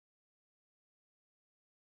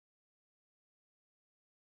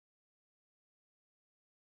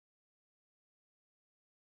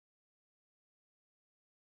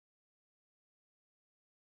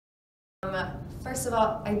First of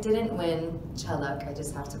all, I didn't win Chalak. I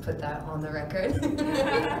just have to put that on the record.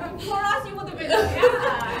 For us, you would have been,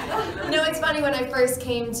 yeah. No, it's funny, when I first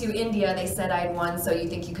came to India, they said I'd won So You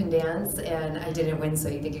Think You Can Dance, and I didn't win So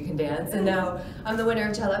You Think You Can Dance, and now I'm the winner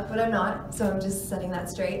of Chalak, but I'm not, so I'm just setting that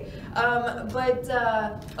straight.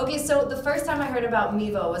 Okay, so the first time I heard about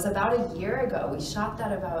Mevo was about a year ago. We shot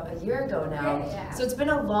that about a year ago now. Yeah. So it's been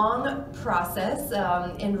a long process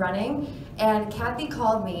in running, and Kathy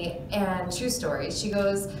called me, and true story, she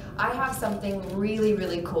goes, I have something really,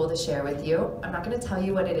 really cool to share with you. I'm not going to tell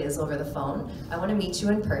you what it is over the phone. I want to meet you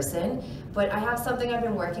in person, but I have something I've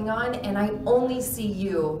been working on, and I only see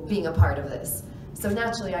you being a part of this. So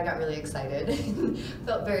naturally, I got really excited.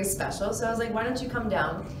 Felt very special. So I was like, why don't you come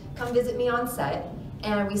down, come visit me on set?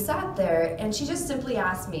 And we sat there, and she just simply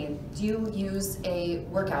asked me, do you use a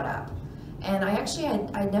workout app? And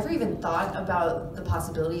I never even thought about the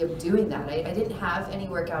possibility of doing that. I didn't have any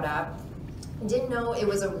workout app. I didn't know it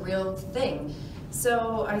was a real thing.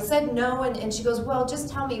 So I said no, and she goes, well, just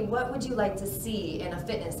tell me, what would you like to see in a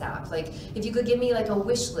fitness app? Like, if you could give me like a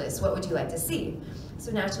wish list, what would you like to see?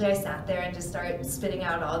 So naturally I sat there and just started spitting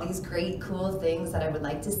out all these great, cool things that I would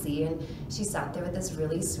like to see, and she sat there with this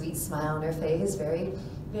really sweet smile on her face, very,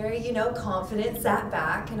 very, you know, confident, sat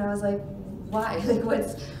back, and I was like, why? Like,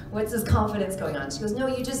 what's this confidence going on? She goes, no,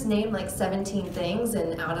 you just named like 17 things,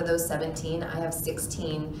 and out of those 17, I have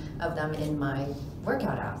 16 of them in my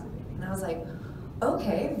workout app. And I was like,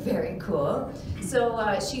 okay, very cool.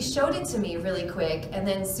 So she showed it to me really quick, and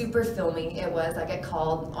then super filmy it was. I get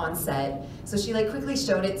called on set. So she like quickly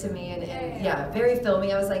showed it to me, and yeah, very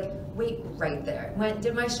filmy. I was like, wait, right there. Went,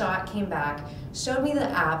 did my shot, came back, showed me the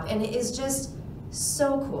app, and it is just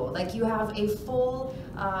so cool. Like, you have a full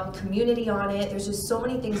community on it. There's just so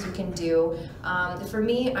many things you can do. For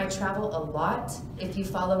me, I travel a lot. If you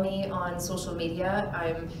follow me on social media,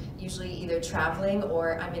 I'm usually either traveling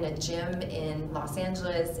or I'm in a gym in Los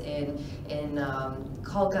Angeles, in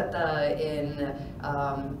Kolkata, in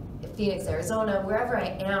Phoenix, Arizona, wherever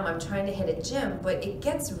I am, I'm trying to hit a gym, but it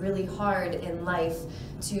gets really hard in life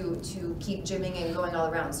to keep gymming and going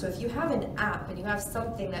all around. So if you have an app and you have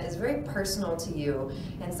something that is very personal to you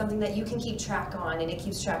and something that you can keep track on and it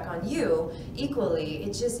keeps track on you equally,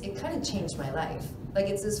 it kind of changed my life. Like,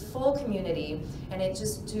 it's this full community, and it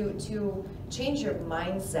just, to change your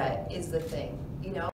mindset is the thing, you know?